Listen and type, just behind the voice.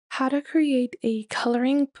how to create a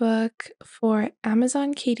coloring book for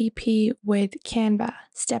Amazon KDP with Canva,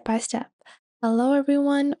 step by step. Hello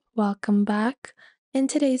everyone, welcome back. In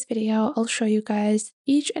today's video, I'll show you guys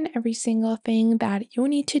each and every single thing that you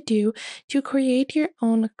need to do to create your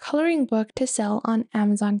own coloring book to sell on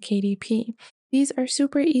Amazon KDP. These are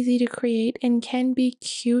super easy to create and can be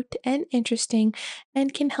cute and interesting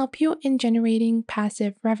and can help you in generating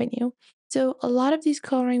passive revenue. So a lot of these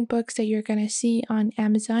coloring books that you're going to see on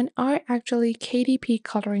Amazon are actually KDP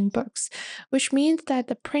coloring books, which means that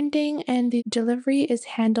the printing and the delivery is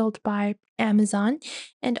handled by Amazon,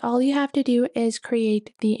 and all you have to do is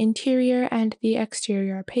create the interior and the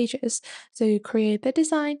exterior pages. So you create the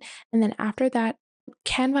design, and then after that,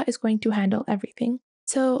 Canva is going to handle everything.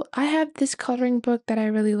 So I have this coloring book that I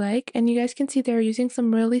really like, and you guys can see they're using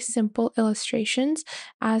some really simple illustrations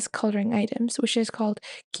as coloring items, which is called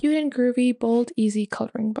Cute and Groovy Bold Easy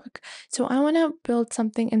Coloring Book. So I want to build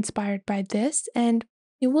something inspired by this, and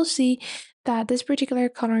you will see that this particular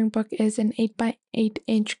coloring book is an 8 by 8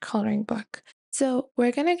 inch coloring book. So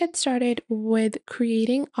we're going to get started with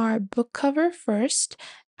creating our book cover first.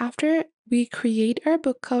 After we create our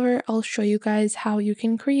book cover, I'll show you guys how you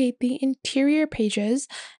can create the interior pages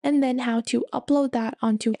and then how to upload that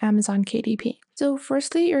onto Amazon KDP. So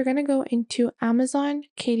firstly, you're going to go into Amazon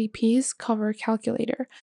KDP's cover calculator.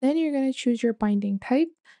 Then you're going to choose your binding type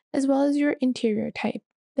as well as your interior type.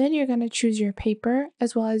 Then you're going to choose your paper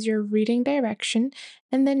as well as your reading direction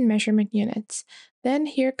and then measurement units. Then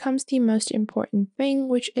here comes the most important thing,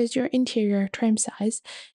 which is your interior trim size.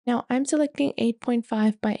 Now I'm selecting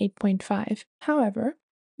 8.5 by 8.5. However,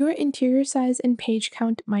 your interior size and page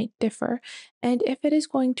count might differ, and if it is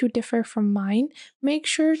going to differ from mine, make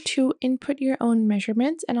sure to input your own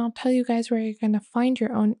measurements, and I'll tell you guys where you're going to find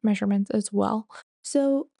your own measurements as well.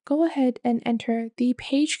 So go ahead and enter the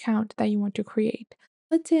page count that you want to create.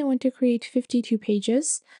 Let's say I want to create 52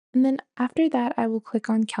 pages, and then after that, I will click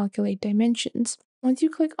on Calculate Dimensions. Once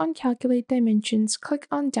you click on Calculate Dimensions, click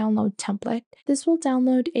on Download Template. This will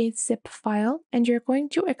download a zip file, and you're going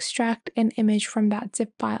to extract an image from that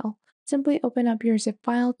zip file. Simply open up your zip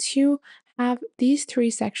file to have these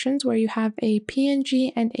three sections where you have a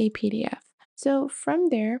PNG and a PDF. So from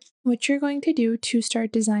there, what you're going to do to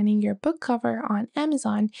start designing your book cover on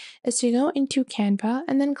Amazon is to go into Canva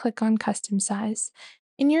and then click on Custom Size.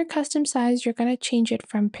 In your custom size, you're going to change it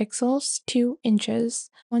from pixels to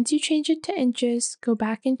inches. Once you change it to inches, go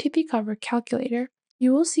back into the cover calculator.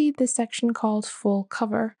 You will see this section called Full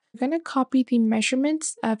Cover. You're going to copy the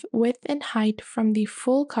measurements of width and height from the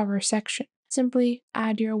full cover section. Simply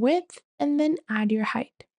add your width and then add your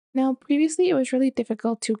height. Now, previously it was really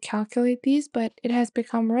difficult to calculate these, but it has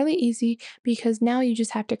become really easy because now you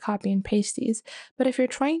just have to copy and paste these. But if you're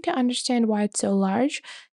trying to understand why it's so large,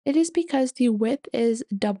 it is because the width is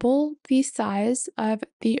double the size of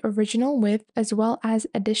the original width, as well as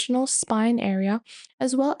additional spine area,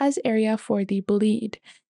 as well as area for the bleed.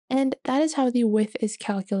 And that is how the width is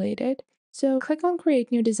calculated. So click on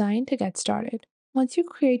Create New Design to get started. Once you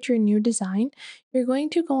create your new design, you're going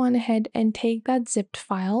to go on ahead and take that zipped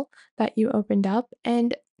file that you opened up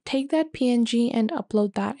and take that PNG and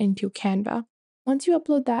upload that into Canva. Once you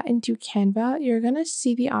upload that into Canva, you're going to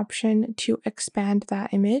see the option to expand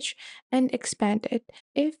that image and expand it.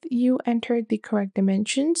 If you entered the correct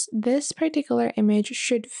dimensions, this particular image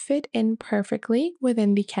should fit in perfectly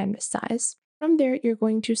within the canvas size. From there, you're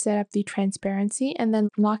going to set up the transparency and then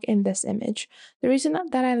lock in this image. The reason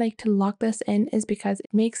that I like to lock this in is because it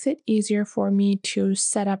makes it easier for me to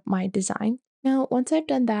set up my design. Now, once I've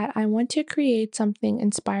done that, I want to create something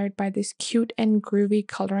inspired by this cute and groovy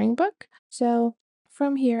coloring book. So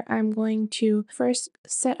from here, I'm going to first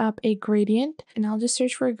set up a gradient, and I'll just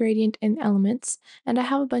search for a gradient in Elements. And I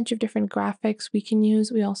have a bunch of different graphics we can use.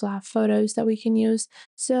 We also have photos that we can use.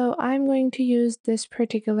 So I'm going to use this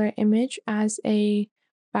particular image as a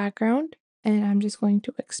background, and I'm just going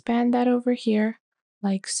to expand that over here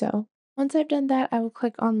like so. Once I've done that, I will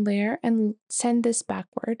click on Layer and send this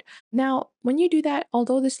backward. Now, when you do that,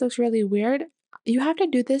 although this looks really weird, you have to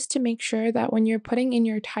do this to make sure that when you're putting in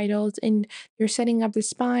your titles and you're setting up the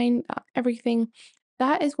spine, everything,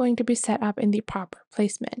 that is going to be set up in the proper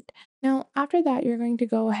placement. Now, after that, you're going to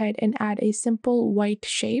go ahead and add a simple white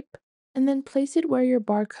shape and then place it where your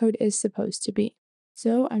barcode is supposed to be.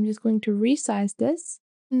 So I'm just going to resize this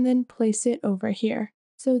and then place it over here.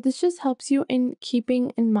 So this just helps you in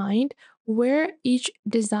keeping in mind where each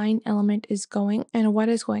design element is going and what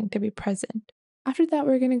is going to be present. After that,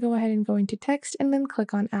 we're going to go ahead and go into text and then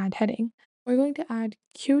click on Add Heading. We're going to add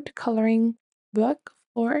Cute Coloring Book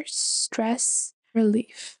for Stress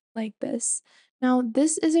Relief, like this. Now,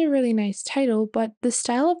 this is a really nice title, but the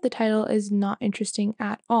style of the title is not interesting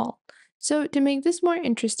at all. So to make this more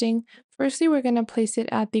interesting, firstly, we're going to place it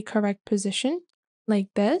at the correct position, like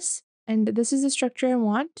this. And this is the structure I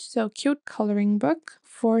want. So cute coloring book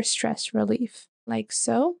for stress relief, like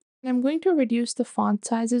so. And I'm going to reduce the font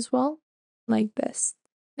size as well, like this.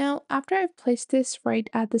 Now, after I've placed this right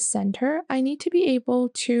at the center, I need to be able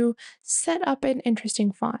to set up an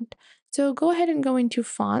interesting font. So go ahead and go into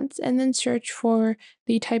fonts and then search for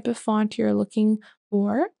the type of font you're looking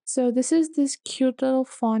for. So this is this cute little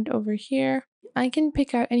font over here. I can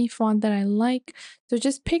pick out any font that I like. So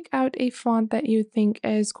just pick out a font that you think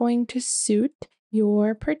is going to suit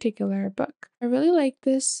your particular book. I really like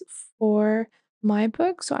this for my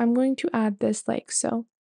book, so I'm going to add this like so.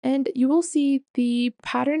 And you will see the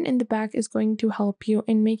pattern in the back is going to help you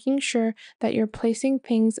in making sure that you're placing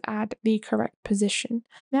things at the correct position.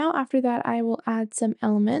 Now, after that, I will add some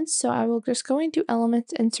elements. So I will just go into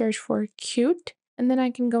elements and search for cute. And then I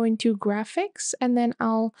can go into graphics and then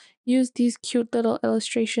I'll use these cute little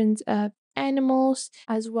illustrations of animals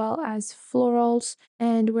as well as florals.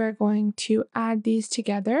 And we're going to add these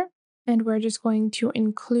together. And we're just going to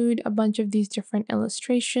include a bunch of these different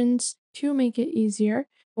illustrations to make it easier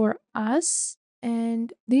for us.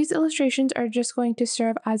 And these illustrations are just going to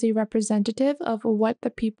serve as a representative of what the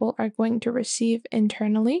people are going to receive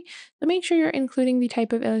internally. So make sure you're including the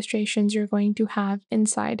type of illustrations you're going to have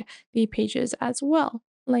inside the pages as well,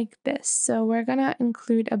 like this. So we're gonna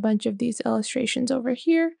include a bunch of these illustrations over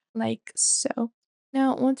here, like so.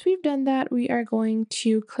 Now, once we've done that, we are going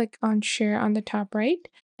to click on share on the top right.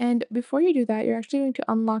 And before you do that, you're actually going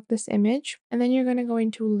to unlock this image and then you're going to go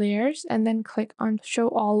into layers and then click on show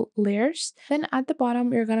all layers. Then at the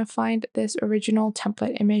bottom, you're going to find this original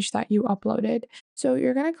template image that you uploaded. So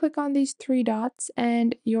you're going to click on these three dots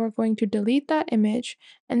and you're going to delete that image.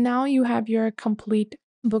 And now you have your complete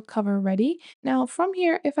book cover ready. Now from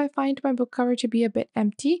here, if I find my book cover to be a bit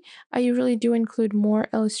empty, I usually do include more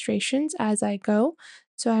illustrations as I go.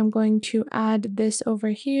 So I'm going to add this over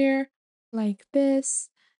here like this.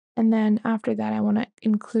 And then after that, I want to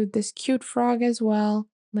include this cute frog as well,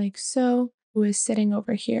 like so, who is sitting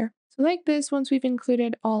over here. So like this, once we've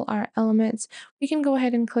included all our elements, we can go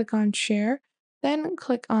ahead and click on share, then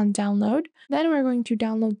click on download. Then we're going to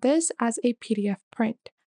download this as a PDF print.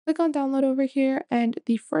 Click on download over here, and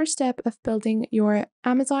the first step of building your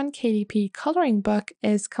Amazon KDP coloring book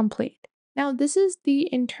is complete. Now, this is the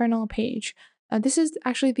internal page. This is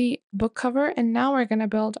actually the book cover, and now we're going to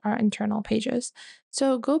build our internal pages.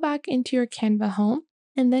 So go back into your Canva home,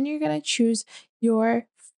 and then you're going to choose your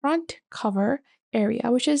front cover area,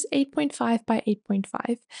 which is 8.5 by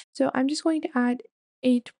 8.5. So I'm just going to add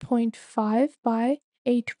 8.5 by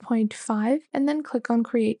 8.5 and then click on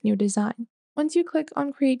create new design. Once you click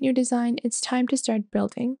on create new design, it's time to start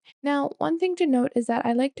building. Now, one thing to note is that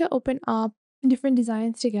I like to open up different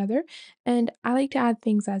designs together and I like to add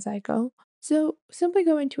things as I go. So simply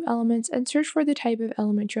go into elements and search for the type of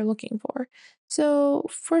element you're looking for. So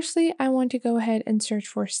firstly, I want to go ahead and search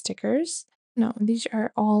for stickers. No, these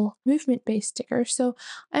are all movement-based stickers. So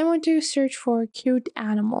I want to search for cute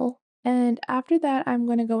animal. And after that, I'm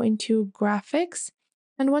going to go into graphics.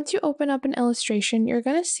 And once you open up an illustration, you're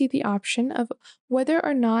going to see the option of whether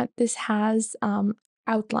or not this has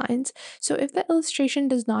outlines. So if the illustration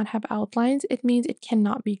does not have outlines, it means it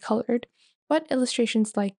cannot be colored. But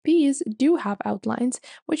illustrations like these do have outlines,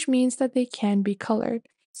 which means that they can be colored.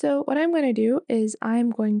 So what I'm going to do is I'm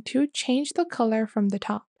going to change the color from the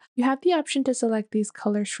top. You have the option to select these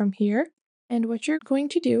colors from here. And what you're going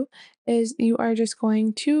to do is you are just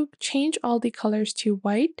going to change all the colors to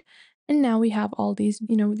white. And now we have all these,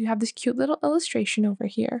 you have this cute little illustration over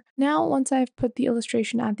here. Now, once I've put the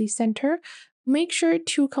illustration at the center, make sure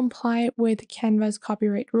to comply with Canva's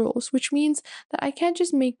copyright rules, which means that I can't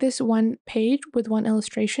just make this one page with one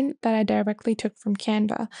illustration that I directly took from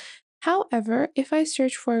Canva. However, if I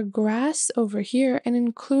search for grass over here and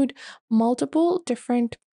include multiple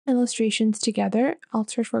different illustrations together, I'll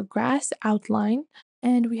search for grass outline,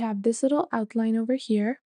 and we have this little outline over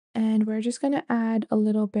here, and we're just going to add a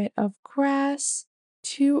little bit of grass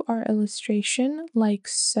to our illustration like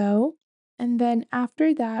so. And then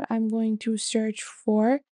after that, I'm going to search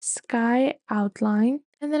for sky outline.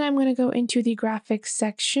 And then I'm going to go into the graphics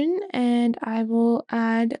section and I will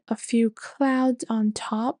add a few clouds on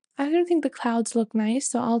top. I don't think the clouds look nice,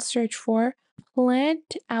 so I'll search for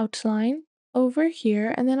plant outline over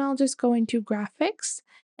here. And then I'll just go into graphics.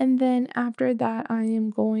 And then after that, I am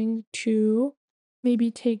going to maybe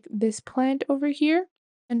take this plant over here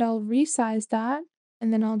and I'll resize that.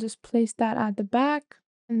 And then I'll just place that at the back.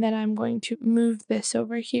 And then I'm going to move this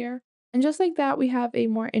over here. And just like that, we have a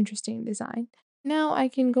more interesting design. Now I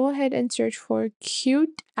can go ahead and search for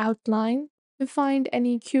cute outline to find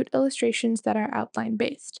any cute illustrations that are outline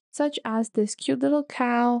based, such as this cute little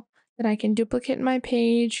cow that I can duplicate in my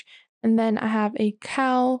page. And then I have a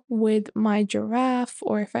cow with my giraffe,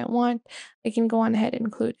 or if I want, I can go on ahead and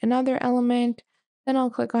include another element. Then I'll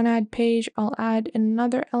click on add page, I'll add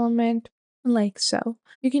another element like so.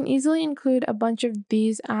 You can easily include a bunch of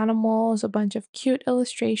these animals, a bunch of cute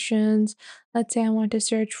illustrations. Let's say I want to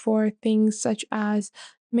search for things such as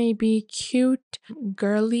maybe cute,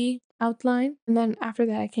 girly outline. And then after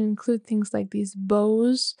that, I can include things like these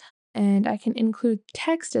bows and I can include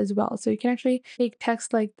text as well. So you can actually take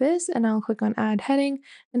text like this and I'll click on add heading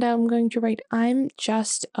and I'm going to write, I'm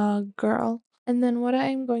just a girl. And then what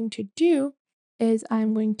I'm going to do is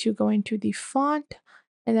I'm going to go into the font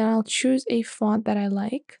and then I'll choose a font that I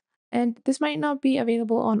like. And this might not be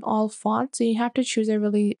available on all fonts, so you have to choose a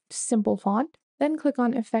really simple font. Then click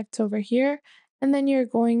on effects over here, and then you're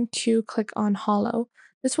going to click on hollow.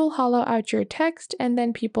 This will hollow out your text and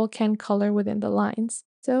then people can color within the lines.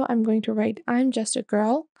 So I'm going to write I'm just a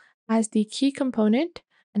girl as the key component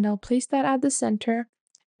and I'll place that at the center.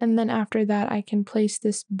 And then after that, I can place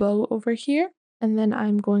this bow over here. And then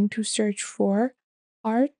I'm going to search for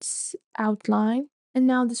arts outline. And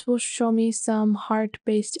now this will show me some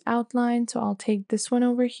heart-based outline. So I'll take this one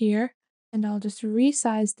over here and I'll just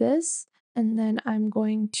resize this. And then I'm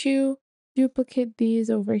going to duplicate these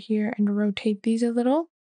over here and rotate these a little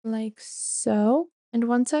like so. And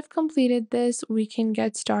once I've completed this, we can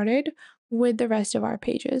get started with the rest of our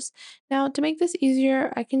pages. Now, to make this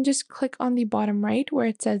easier, I can just click on the bottom right where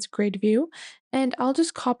it says grid view, and I'll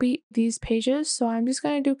just copy these pages. So I'm just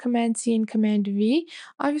going to do Command C and Command V.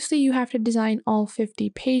 Obviously, you have to design all 50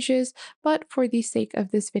 pages, but for the sake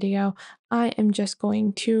of this video, I am just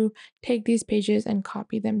going to take these pages and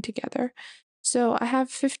copy them together. So I have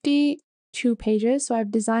 52 pages, so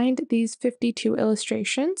I've designed these 52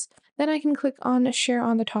 illustrations. Then I can click on share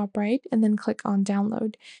on the top right and then click on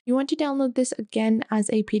download. You want to download this again as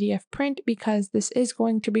a PDF print because this is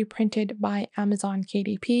going to be printed by Amazon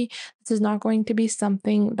KDP. This is not going to be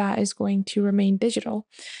something that is going to remain digital.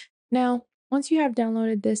 Now, once you have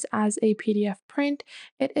downloaded this as a PDF print,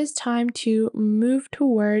 it is time to move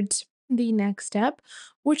towards the next step,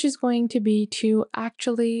 which is going to be to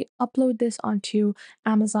actually upload this onto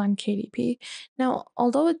Amazon KDP. Now,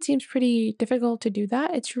 although it seems pretty difficult to do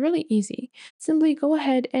that, it's really easy. Simply go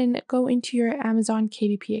ahead and go into your Amazon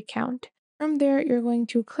KDP account. From there, you're going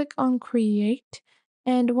to click on create.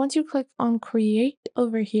 And once you click on create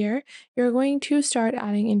over here, you're going to start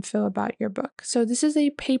adding info about your book. So this is a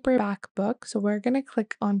paperback book, so we're going to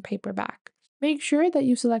click on paperback. Make sure that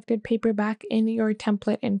you selected paperback in your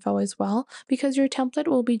template info as well, because your template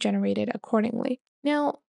will be generated accordingly.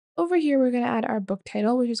 Now, over here, we're going to add our book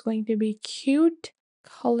title, which is going to be Cute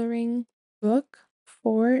Coloring Book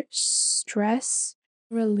for Stress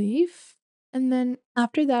Relief. And then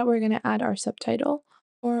after that, we're going to add our subtitle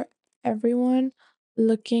for everyone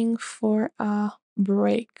looking for a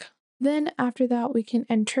break. Then after that, we can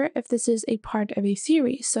enter if this is a part of a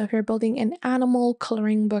series. So if you're building an animal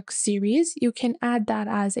coloring book series, you can add that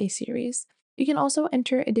as a series. You can also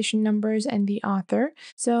enter edition numbers and the author.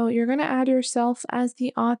 So you're going to add yourself as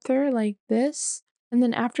the author like this. And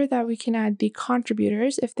then after that, we can add the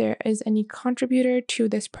contributors if there is any contributor to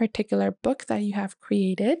this particular book that you have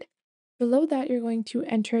created. Below that, you're going to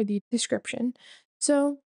enter the description.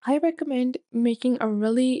 So I recommend making a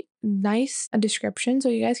really nice description. So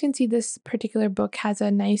you guys can see this particular book has a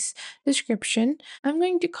nice description. I'm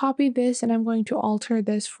going to copy this and I'm going to alter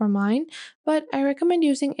this for mine, but I recommend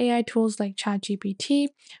using AI tools like ChatGPT,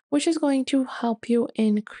 which is going to help you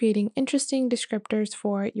in creating interesting descriptors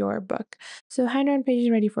for your book. So hand-drawn pages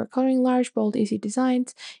ready for coloring, large, bold, easy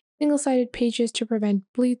designs, single-sided pages to prevent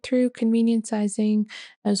bleed through, convenient sizing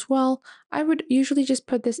as well. I would usually just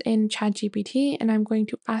put this in ChatGPT and I'm going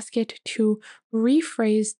to ask it to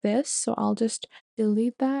rephrase this. So I'll just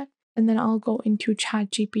delete that and then I'll go into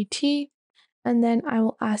ChatGPT and then I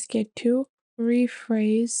will ask it to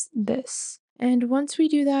rephrase this. And once we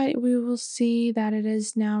do that, we will see that it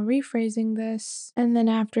is now rephrasing this. And then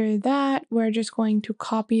after that, we're just going to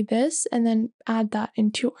copy this and then add that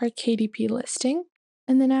into our KDP listing.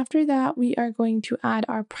 And then after that, we are going to add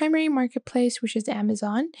our primary marketplace, which is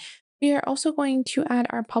Amazon. We are also going to add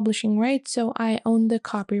our publishing rights. So I own the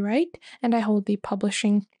copyright and I hold the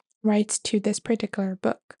publishing rights to this particular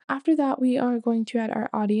book. After that, we are going to add our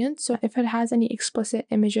audience. So if it has any explicit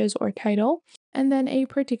images or title, and then a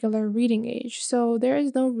particular reading age. So there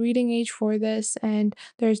is no reading age for this and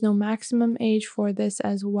there is no maximum age for this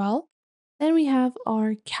as well. Then we have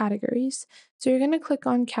our categories. So you're going to click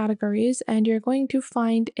on categories and you're going to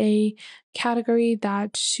find a category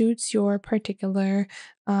that suits your particular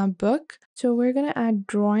book. So we're going to add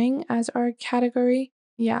drawing as our category.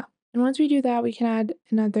 Yeah. And once we do that, we can add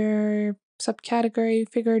another subcategory,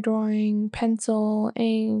 figure drawing, pencil,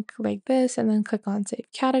 ink, like this, and then click on save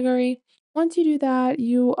category. Once you do that,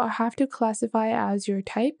 you have to classify as your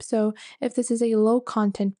type. So if this is a low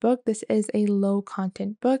content book, this is a low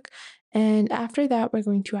content book. And after that, we're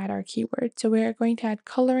going to add our keyword. So we're going to add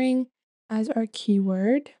coloring as our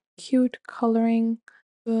keyword, cute coloring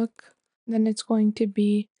book. Then it's going to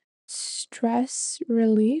be stress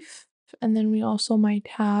relief. And then we also might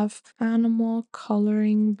have animal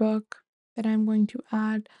coloring book that I'm going to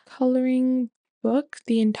add coloring book,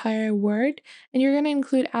 the entire word. And you're going to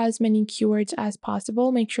include as many keywords as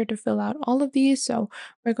possible. Make sure to fill out all of these. So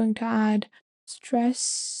we're going to add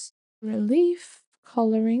stress relief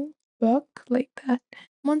coloring book like that.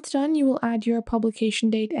 Once done, you will add your publication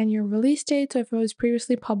date and your release date. So if it was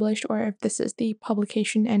previously published or if this is the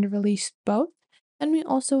publication and release both. Then we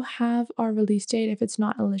also have our release date if it's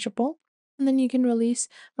not eligible. And then you can release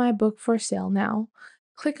my book for sale now.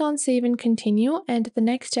 Click on save and continue. And the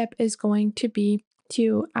next step is going to be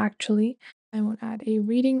to actually, I won't add a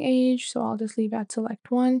reading age, so I'll just leave at select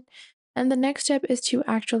one. And the next step is to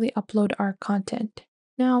actually upload our content.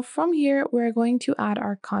 Now from here, we're going to add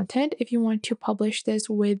our content if you want to publish this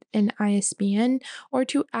with an ISBN or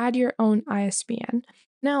to add your own ISBN.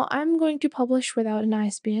 Now, I'm going to publish without an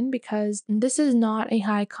ISBN because this is not a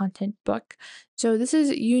high content book. So this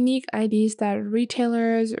is unique IDs that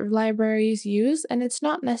retailers or libraries use, and it's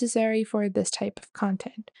not necessary for this type of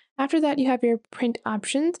content. After that, you have your print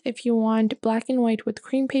options if you want black and white with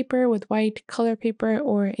cream paper, with white color paper,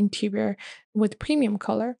 or interior with premium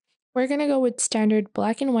color. We're going to go with standard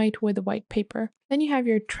black and white with white paper. Then you have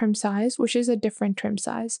your trim size, which is a different trim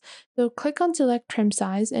size. So click on select trim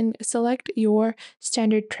size and select your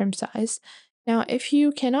standard trim size. Now, if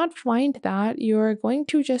you cannot find that, you're going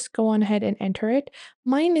to just go on ahead and enter it.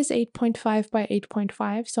 Mine is 8.5 by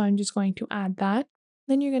 8.5, so I'm just going to add that.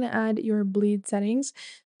 Then you're going to add your bleed settings.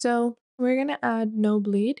 So we're going to add no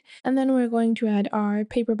bleed, and then we're going to add our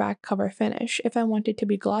paperback cover finish if I want it to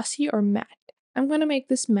be glossy or matte. I'm going to make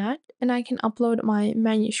this matte and I can upload my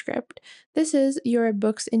manuscript. This is your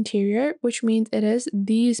book's interior, which means it is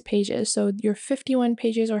these pages. So your 51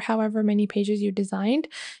 pages or however many pages you designed,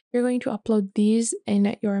 you're going to upload these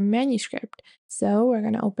in your manuscript. So we're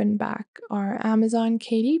going to open back our Amazon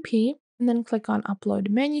KDP and then click on upload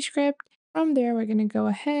manuscript. From there, we're going to go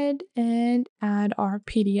ahead and add our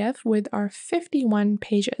PDF with our 51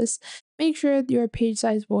 pages. Make sure your page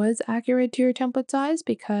size was accurate to your template size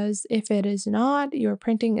because if it is not, your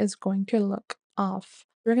printing is going to look off.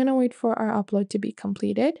 We're going to wait for our upload to be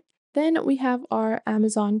completed. Then we have our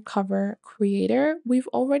Amazon cover creator. We've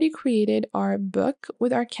already created our book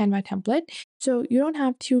with our Canva template. So you don't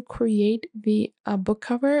have to create the book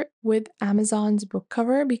cover with Amazon's book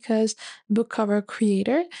cover book cover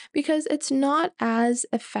creator, because it's not as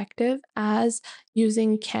effective as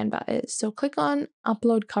using Canva is. So click on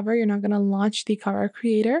upload cover. You're not going to launch the cover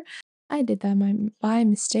creator. I did that by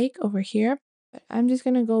mistake over here. But I'm just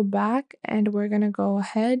going to go back and we're going to go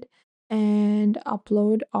ahead and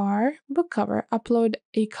upload our book cover. Upload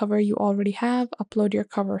a cover you already have, upload your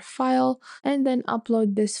cover file, and then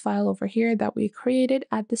upload this file over here that we created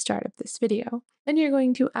at the start of this video. Then you're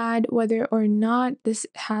going to add whether or not this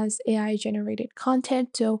has AI generated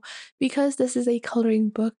content. So because this is a coloring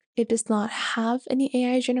book, it does not have any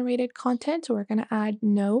AI generated content. So we're going to add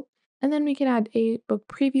no. And then we can add a book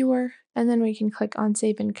previewer, and then we can click on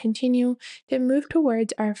save and continue to move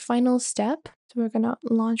towards our final step. So we're going to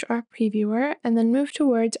launch our previewer and then move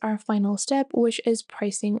towards our final step, which is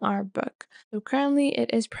pricing our book. So currently it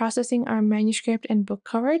is processing our manuscript and book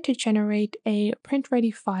cover to generate a print ready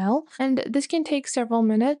file. And this can take several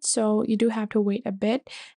minutes, so you do have to wait a bit.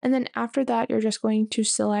 And then after that, you're just going to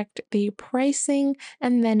select the pricing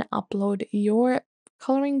and then upload your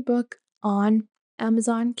coloring book on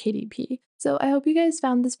Amazon KDP. So I hope you guys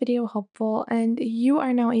found this video helpful and you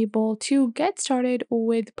are now able to get started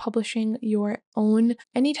with publishing your own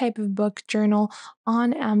any type of book journal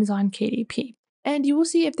on Amazon KDP. And you will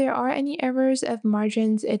see if there are any errors of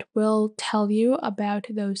margins, it will tell you about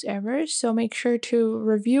those errors. So make sure to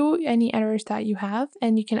review any errors that you have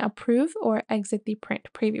and you can approve or exit the print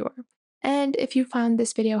previewer. And if you found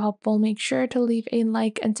this video helpful, make sure to leave a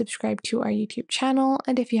like and subscribe to our YouTube channel.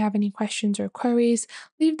 And if you have any questions or queries,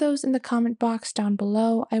 leave those in the comment box down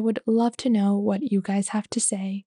below. I would love to know what you guys have to say.